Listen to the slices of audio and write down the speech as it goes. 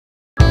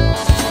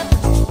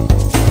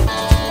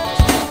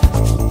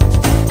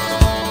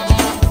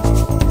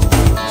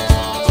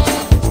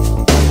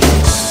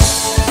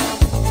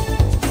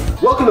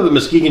to the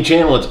Muskegon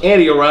channel. It's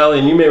Andy O'Reilly,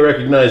 and you may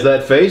recognize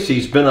that face.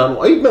 He's been on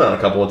a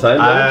couple of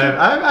times.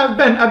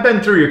 I've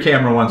been through your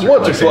camera once or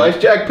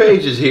twice. Jack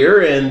Page is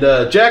here, and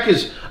Jack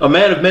is a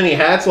man of many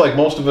hats, like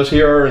most of us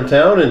here are in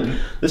town. And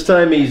this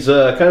time he's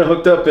kind of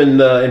hooked up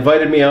and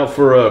invited me out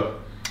for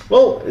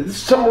it's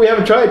something we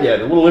haven't tried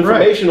yet. A little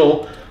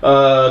informational.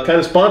 Kind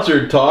of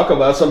sponsored talk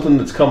about something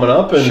that's coming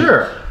up, and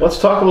sure. Let's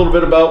talk a little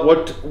bit about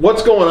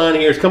what's going on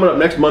here. It's coming up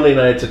next Monday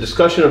night. It's a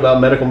discussion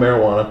about medical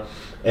marijuana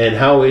and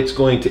how it's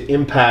going to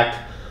impact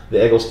the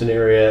Egelston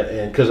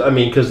area, and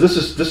because this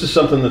is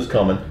something that's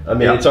coming. I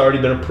mean, It's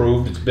already been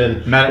approved. It's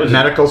been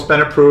medical's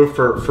been approved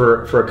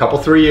for a couple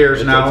 3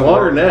 years now. It's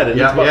longer than that.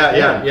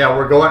 Yeah.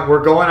 We're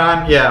going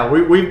on. Yeah,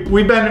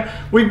 we've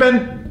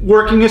been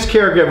working as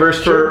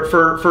caregivers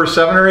for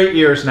 7 or 8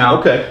 years now.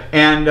 Okay.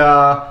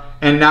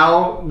 And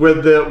now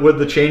with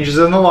the changes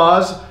in the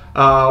laws,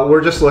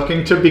 we're just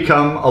looking to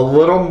become a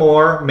little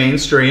more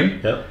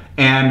mainstream. Yep.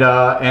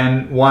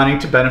 And wanting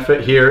to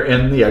benefit here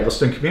in the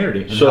Egelston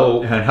community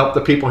and help the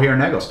people here in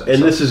Egelston.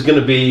 And this is going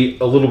to be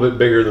a little bit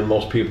bigger than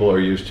most people are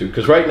used to,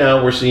 because right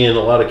now we're seeing a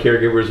lot of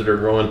caregivers that are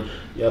growing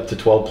up to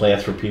 12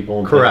 plants for people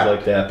and things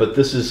like that. But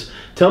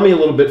tell me a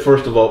little bit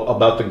first of all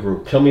about the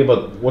group. Tell me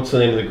about what's the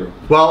name of the group.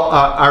 Well,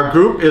 our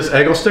group is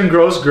Egelston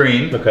Grows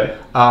Green. Okay.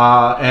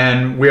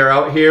 And we are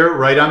out here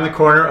right on the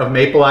corner of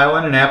Maple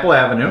Island and Apple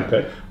Avenue.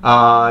 Okay.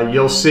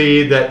 You'll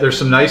see that there's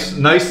some nice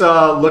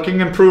looking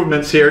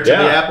improvements here to the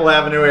Apple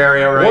Avenue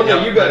area right now.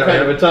 Well, you got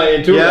kind of a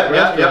tie-in to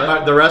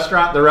it. The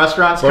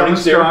restaurant's coming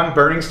strong.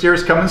 Burning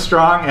Steer's coming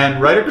strong, and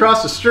right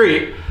across the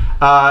street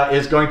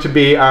is going to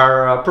be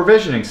our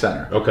provisioning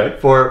center. Okay.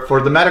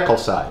 For the medical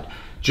side.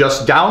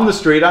 Just down the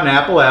street on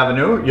Apple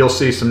Avenue, you'll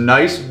see some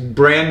nice,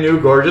 brand new,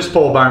 gorgeous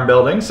pole barn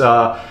buildings,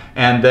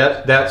 and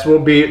that will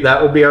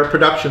be our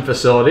production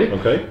facility.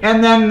 Okay.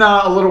 And then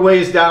a little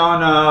ways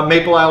down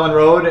Maple Island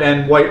Road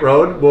and White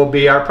Road will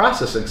be our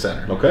processing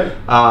center. Okay.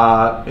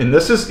 And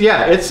this is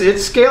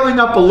it's scaling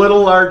up a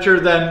little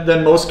larger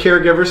than most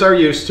caregivers are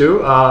used to.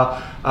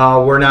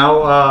 We're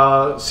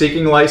now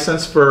seeking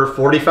license for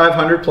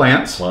 4,500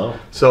 plants. Wow.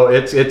 So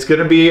it's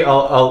going to be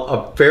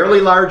a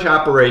fairly large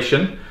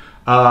operation.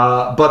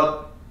 But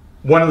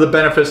one of the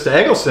benefits to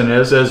Egelston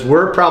is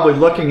we're probably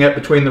looking at,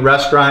 between the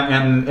restaurant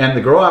and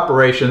the grow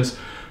operations,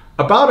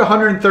 about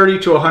 130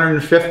 to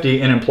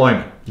 150 in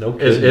employment. No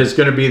kidding. Is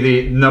going to be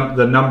the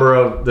number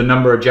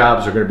of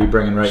jobs we're going to be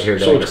bringing right here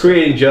to So Egelston. it's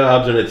creating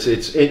jobs, and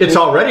it's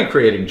already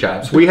creating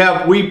jobs. We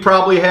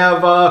probably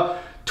have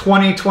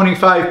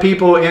 20-25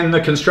 people in the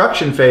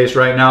construction phase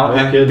right now,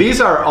 and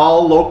these are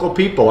all local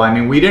people. I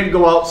mean, we didn't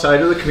go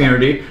outside of the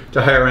community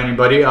to hire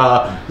anybody.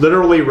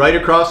 Literally right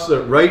across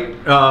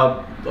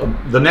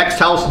the next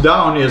house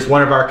down is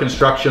one of our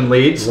construction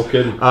leads. No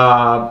kidding.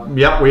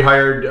 We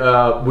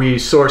hired, we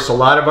source a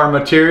lot of our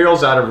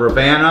materials out of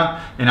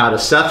Ravenna and out of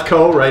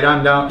Sethco, right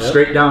on down,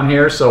 straight down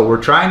here. So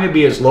we're trying to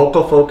be as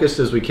local focused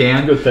as we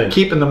can. Good thing.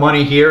 Keeping the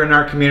money here in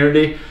our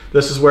community.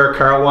 This is where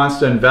Carl wants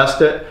to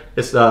invest it.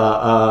 It's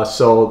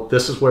so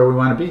this is where we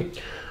want to be.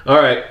 All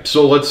right,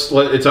 so it's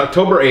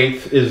October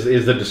 8th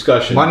is the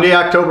discussion. Monday,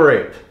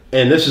 October 8th.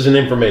 And this is an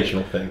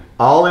informational thing.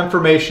 All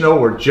informational.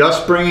 We're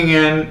just bringing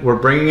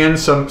in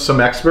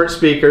some expert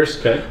speakers.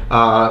 Okay.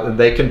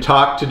 They can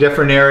talk to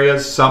different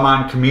areas, some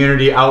on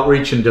community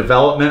outreach and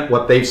development,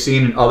 what they've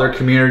seen in other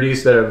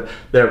communities that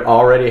have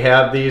already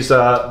have these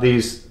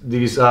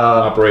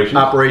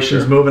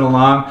operations moving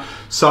along.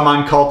 Some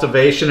on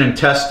cultivation and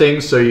testing,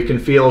 so you can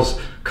feel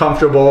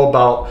comfortable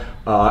about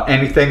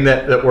anything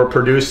that we're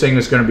producing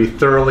is going to be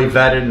thoroughly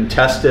vetted and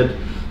tested,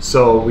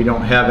 so we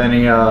don't have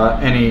any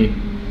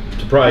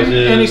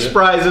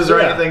surprises or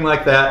anything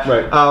like that.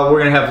 Right. We're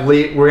gonna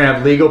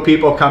have legal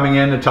people coming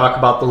in to talk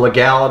about the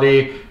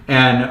legality,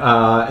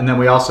 and then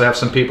we also have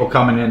some people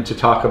coming in to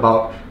talk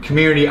about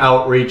community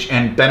outreach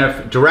and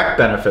direct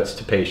benefits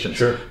to patients.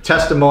 Sure.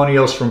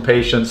 Testimonials from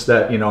patients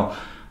that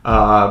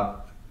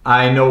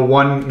I know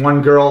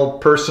one girl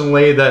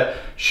personally that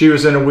she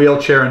was in a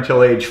wheelchair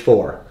until age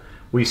 4.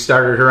 We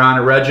started her on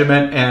a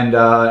regimen, and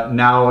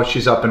now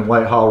she's up in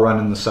Whitehall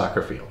running the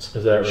soccer fields.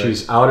 Is that right?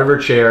 She's out of her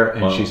chair,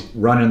 and she's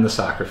running the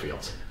soccer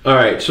fields. All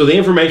right, so the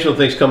informational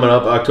thing's coming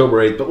up October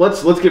 8th, but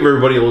let's give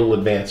everybody a little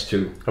advance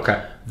too.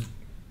 Okay.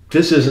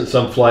 This isn't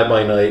some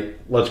fly-by-night,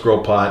 let's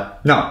grow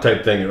pot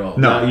type thing at all.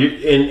 No. Now,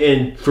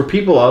 and for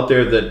people out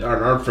there that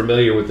aren't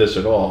familiar with this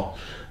at all,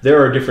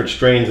 there are different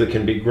strains that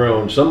can be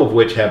grown, some of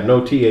which have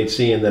no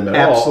THC in them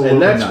at all.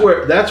 And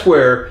that's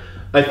where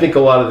I think a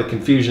lot of the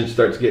confusion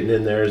starts getting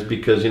in there, is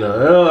because,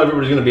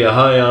 everybody's going to be a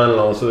high on and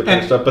all this other kind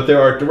of stuff. But there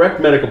are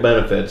direct medical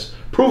benefits,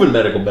 proven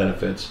medical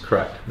benefits.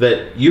 Correct.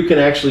 That you can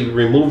actually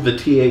remove the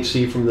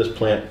THC from this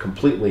plant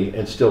completely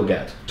and still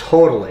get.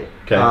 Totally.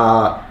 Okay.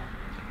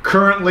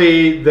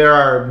 Currently, there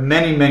are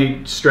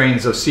many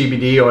strains of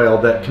CBD oil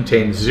that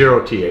contain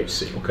 0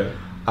 THC. Okay.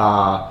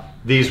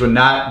 These would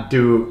not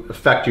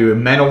affect you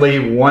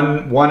mentally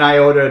one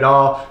iota at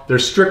all. They're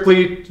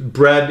strictly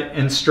bred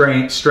and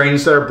strains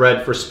that are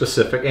bred for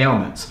specific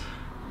ailments.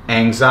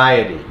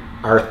 Anxiety,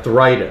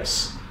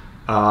 arthritis.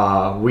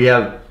 We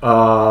have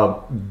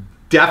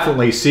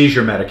definitely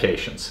seizure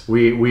medications.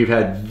 We've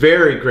had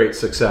very great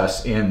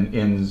success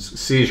in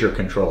seizure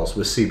controls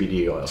with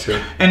CBD oils.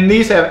 Sure. And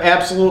these have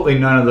absolutely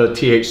none of the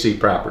THC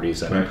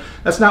properties in them. Right.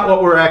 That's not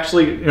what we're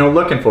actually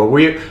looking for.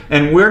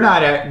 We're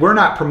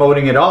not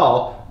promoting at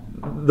all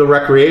the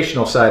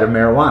recreational side of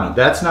marijuana.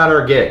 That's not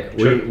our gig.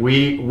 Sure.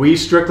 We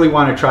strictly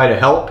want to try to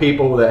help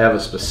people that have a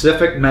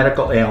specific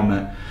medical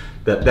ailment,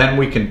 that then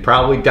we can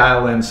probably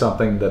dial in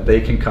something that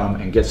they can come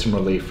and get some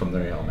relief from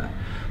their ailment.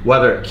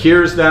 Whether it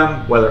cures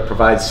them, whether it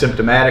provides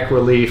symptomatic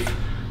relief,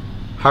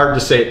 hard to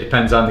say. It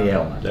depends on the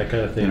ailment. That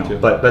kind of thing too.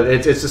 But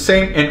it's the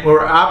same, and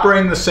we're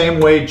operating the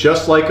same way,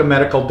 just like a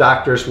medical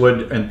doctors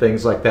would and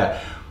things like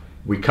that.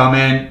 We come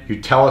in,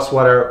 you tell us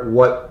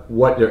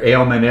what your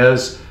ailment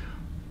is.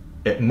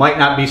 It might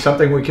not be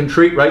something we can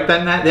treat right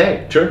then that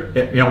day. Sure.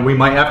 We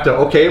might have to,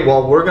 okay,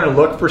 well, we're going to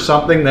look for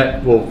something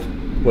that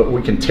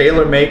we can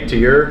tailor make to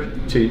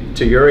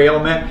your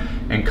ailment,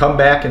 and come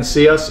back and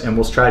see us, and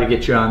we'll try to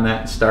get you on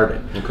that and start it.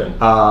 Okay.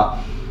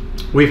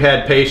 We've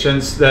had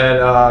patients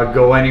that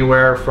go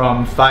anywhere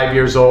from 5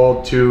 years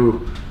old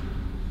to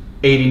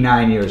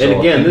 89 years old. And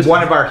again,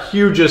 one of our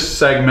hugest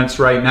segments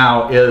right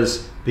now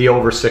is the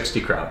over 60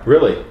 crowd.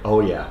 Really?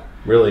 Oh yeah.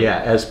 Really? Yeah.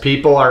 As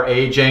people are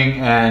aging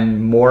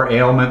and more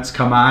ailments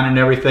come on and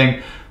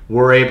everything,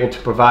 we're able to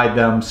provide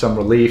them some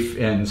relief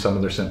in some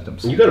of their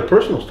symptoms. You got a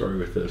personal story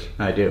with this.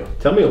 I do.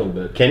 Tell me a little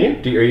bit. Can you?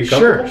 Are you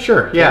comfortable?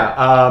 Sure.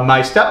 Yeah.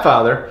 My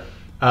stepfather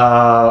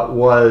died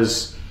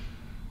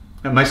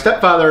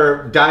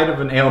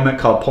of an ailment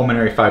called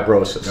pulmonary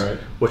fibrosis,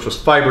 which was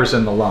fibers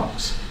in the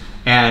lungs,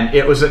 and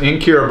it was an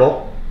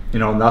incurable.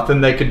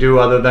 Nothing they could do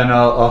other than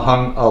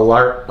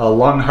a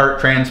lung heart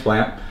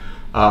transplant.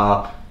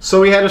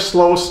 So he had a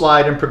slow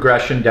slide and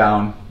progression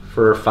down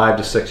for 5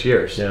 to 6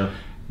 years. Yeah.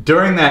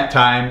 During that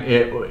time,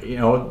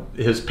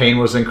 his pain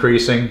was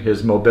increasing,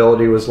 his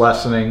mobility was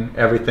lessening,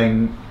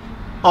 everything,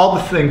 all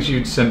the things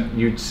you'd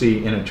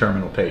see in a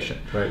terminal patient.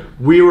 Right.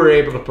 We were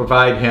able to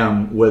provide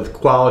him with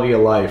quality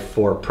of life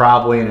for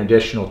probably an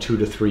additional 2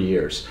 to 3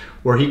 years,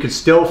 where he could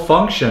still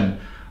function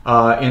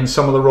in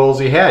some of the roles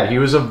he had. He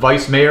was a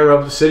vice mayor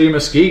of the city of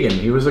Muskegon.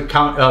 He was a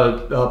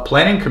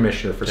planning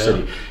commissioner for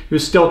city. He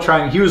was still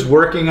trying. He was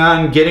working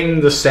on getting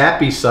the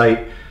Sappy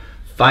site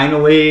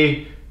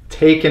finally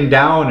taken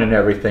down and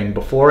everything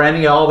before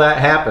all that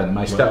happened.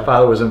 My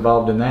stepfather was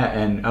involved in that,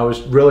 and I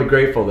was really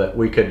grateful that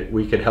we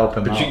could help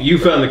him out. But you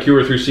found the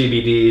cure through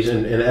CBDs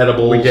and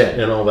edibles. We did.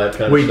 And all that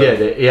kind of stuff. We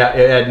did.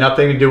 It had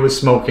nothing to do with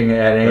smoking. It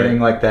had anything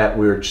like that.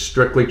 We were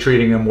strictly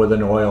treating him with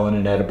an oil and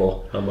an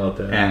edible. How about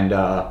that?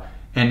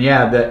 And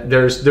yeah,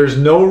 there's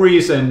no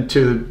reason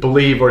to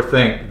believe or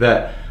think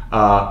that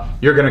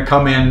you're going to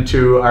come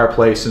into our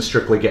place and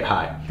strictly get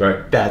high.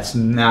 Right. That's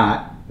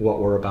not what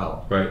we're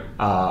about. Right.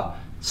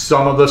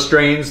 Some of the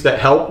strains that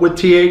help with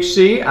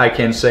THC, I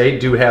can say,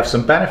 do have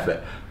some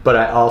benefit. But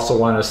I also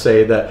want to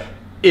say that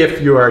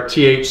if you are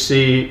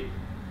THC,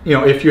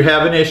 if you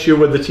have an issue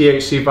with the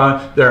THC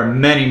fund, there are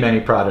many, many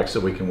products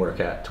that we can work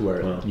at to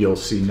where you'll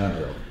see none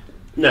of them.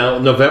 Now,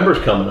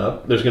 November's coming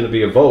up. There's going to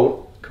be a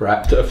vote.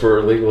 Correct.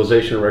 For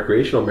legalization of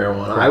recreational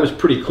marijuana. Correct. I was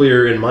pretty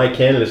clear in my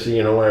candidacy,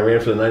 when I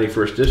ran for the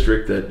 91st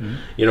district, that,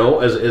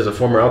 as a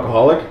former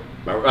alcoholic,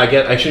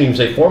 I shouldn't even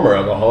say former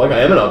alcoholic. I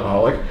am an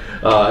alcoholic.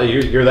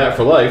 You're that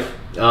for life.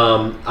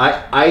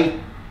 I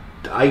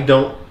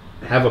don't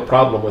have a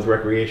problem with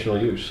recreational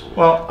use.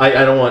 Well,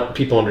 I don't want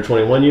people under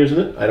 21 using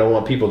it. I don't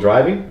want people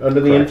driving under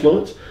the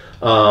influence.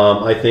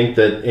 I think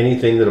that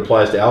anything that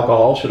applies to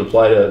alcohol should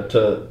apply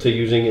to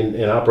using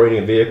and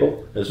operating a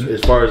vehicle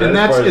as far as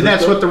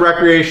that's what the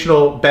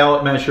recreational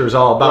ballot measure is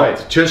all about.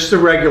 Right. Just to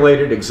regulate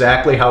it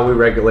exactly how we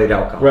regulate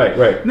alcohol.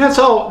 Right. And that's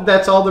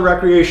all the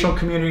recreational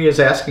community is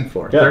asking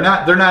for.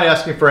 Yeah. They're not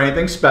asking for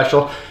anything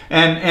special.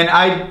 And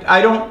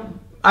I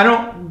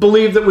don't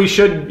believe that we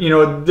should,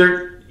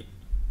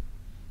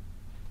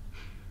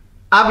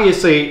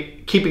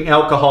 obviously keeping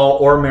alcohol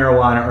or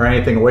marijuana or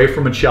anything away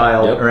from a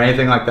child or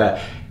anything like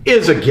that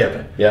is a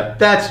given. Yeah.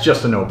 That's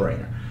just a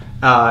no-brainer.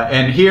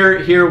 And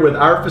here with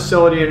our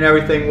facility and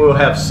everything, we'll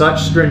have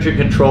such stringent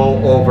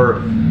control over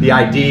the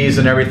IDs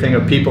and everything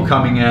of people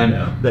coming in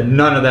that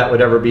none of that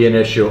would ever be an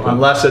issue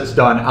unless it's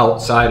done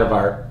outside of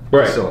our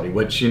facility,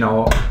 which,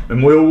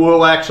 and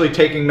we'll actually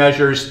taking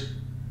measures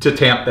to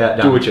tamp that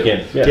down. Do what you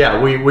can.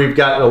 Yeah, we've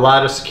got a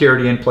lot of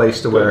security in place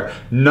to where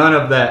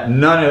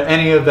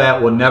any of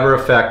that will never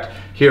affect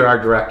our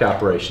direct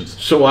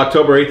operations. So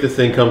October 8th, the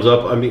thing comes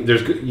up. I mean,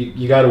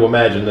 you got to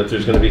imagine that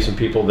there's going to be some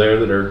people there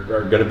that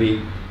are going to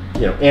be,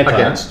 anti.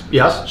 Against.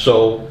 Yes.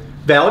 So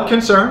valid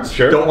concerns.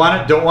 Sure. Don't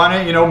want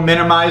to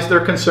minimize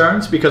their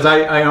concerns, because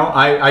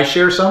I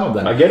share some of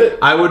them. I get it.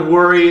 I would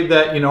worry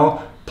that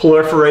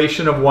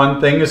proliferation of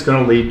one thing is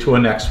going to lead to a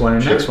next one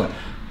and next one.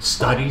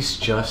 Studies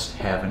just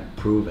haven't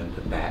proven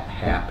that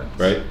happens.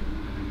 Right.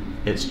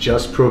 It's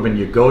just proven.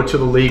 You go to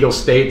the legal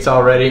states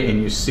already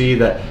and you see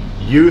that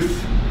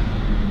youth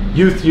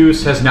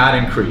use has not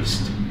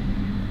increased.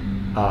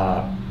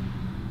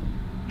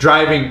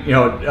 Driving,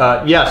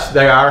 yes,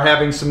 they are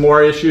having some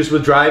more issues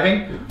with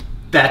driving,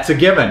 That's a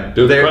given.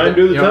 Do the crime,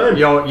 do the time.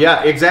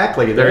 Yeah,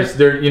 exactly.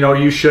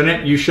 You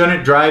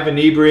shouldn't drive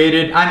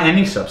inebriated on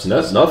any substance.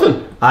 That's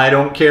nothing. I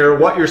don't care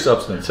what your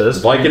substance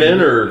is.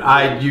 Vicodin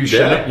or you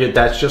shouldn't. Yeah.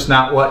 That's just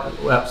not what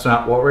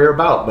we're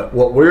about. But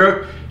what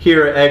we're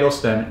here at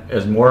Egelston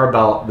is more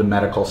about the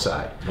medical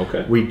side.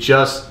 Okay.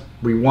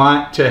 We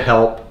want to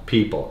help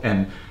people,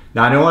 and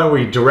not only are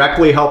we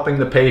directly helping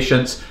the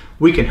patients,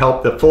 we can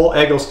help the full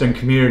Egelston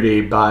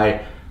community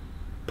by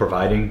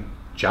providing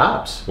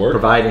jobs,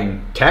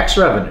 providing tax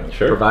revenue,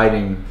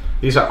 providing,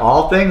 these are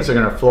all things that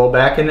are going to flow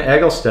back into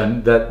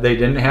Egelston that they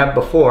didn't have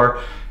before,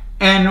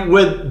 and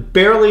with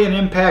barely an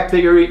impact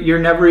that you're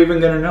never even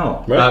going to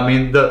know. Right. I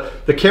mean, the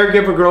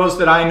caregiver grows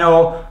that I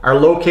know are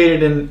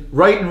located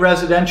right in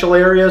residential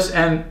areas,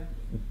 and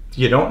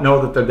you don't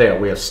know that they're there.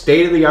 We have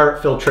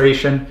state-of-the-art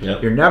filtration.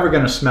 Yep. You're never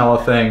going to smell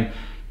a thing.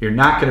 You're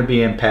not going to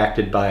be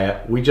impacted by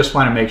it. We just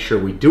want to make sure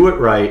we do it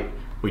right.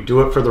 We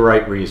do it for the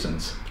right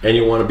reasons. And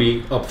you want to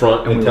be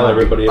upfront and tell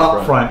everybody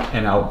up front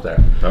and out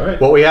there. All right.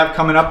 What we have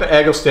coming up at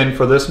Egelston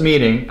for this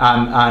meeting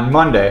on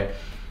Monday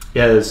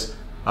is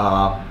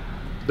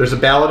there's a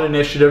ballot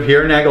initiative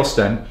here in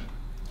Egelston.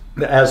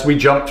 As we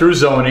jump through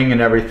zoning and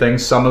everything,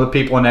 some of the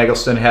people in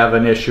Egelston have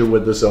an issue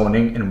with the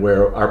zoning and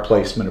where our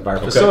placement of our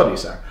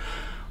facilities are.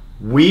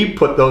 We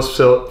put those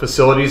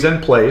facilities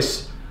in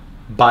place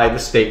by the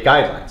state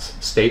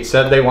guidelines. State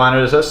said they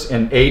wanted us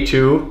in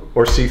A2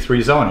 or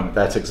C3 zoning.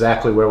 That's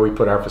exactly where we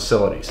put our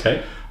facilities.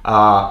 Okay.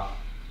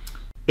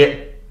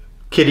 It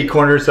kitty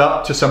corners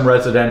up to some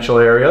residential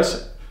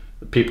areas.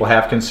 People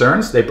have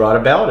concerns. They brought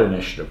a ballot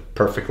initiative.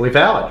 Perfectly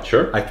valid.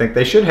 Sure. I think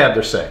they should have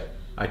their say.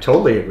 I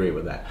totally agree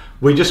with that.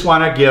 We just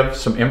want to give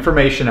some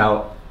information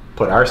out,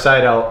 put our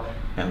side out,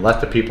 and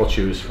let the people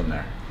choose from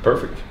there.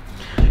 Perfect.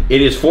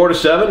 It is 4 to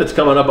 7. It's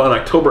coming up on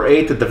October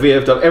 8th at the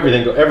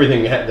VFW.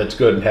 Everything that's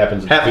good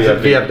happens at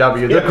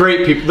VFW. They're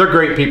great people. They're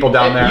great people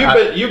down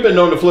there. You've been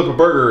known to flip a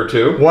burger or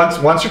two. Once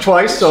or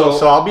twice. So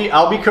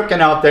I'll be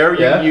cooking out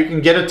there. You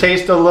can get a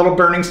taste of a little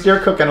burning steer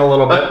cooking a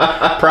little bit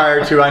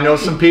prior to. I know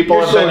some people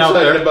have been out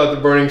there about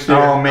the burning steer.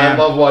 Oh man, I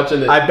love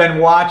watching it. I've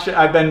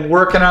been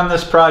working on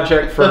this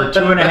project for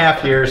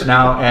 2.5 years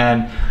now,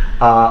 and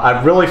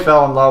I really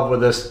fell in love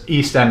with this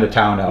east end of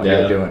town out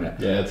here doing it.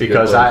 Yeah,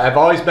 because I've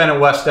always been a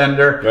West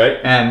Ender, right?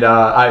 And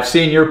I've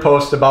seen your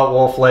post about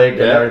Wolf Lake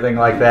and everything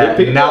like that.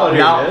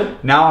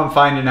 Now I'm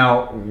finding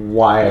out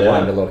why I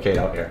wanted to locate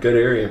out here. Good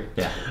area.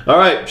 Yeah. All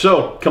right,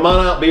 so come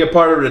on out, be a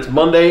part of it. It's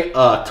Monday,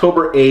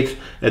 October 8th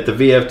at the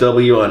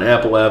VFW on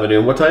Apple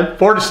Avenue. What time?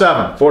 4 to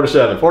 7. 4 to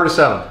 7. 4 to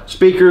 7.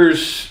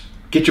 Speakers.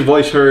 Get your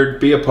voice heard.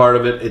 Be a part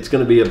of it. It's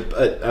going to be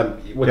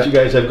what you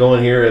guys have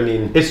going here. I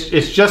mean,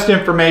 it's just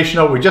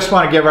informational. We just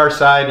want to give our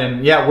side,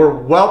 and we're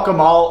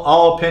welcome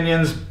all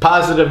opinions,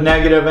 positive,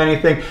 negative,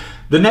 anything.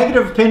 The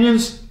negative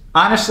opinions,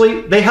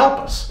 honestly, they help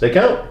us. They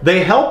count.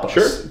 They help us.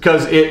 Sure.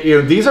 Because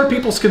these are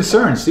people's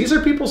concerns. These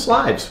are people's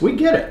lives. We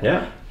get it.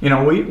 Yeah.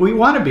 We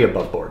want to be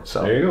above board.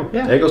 So there you go.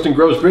 Yeah. Egelston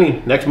Grows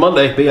Green. Next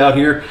Monday, be out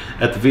here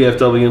at the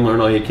VFW and learn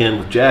all you can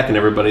with Jack and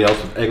everybody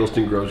else with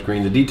Egelston Grows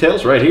Green. The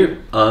details right here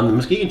on the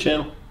Muskegon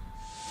Channel.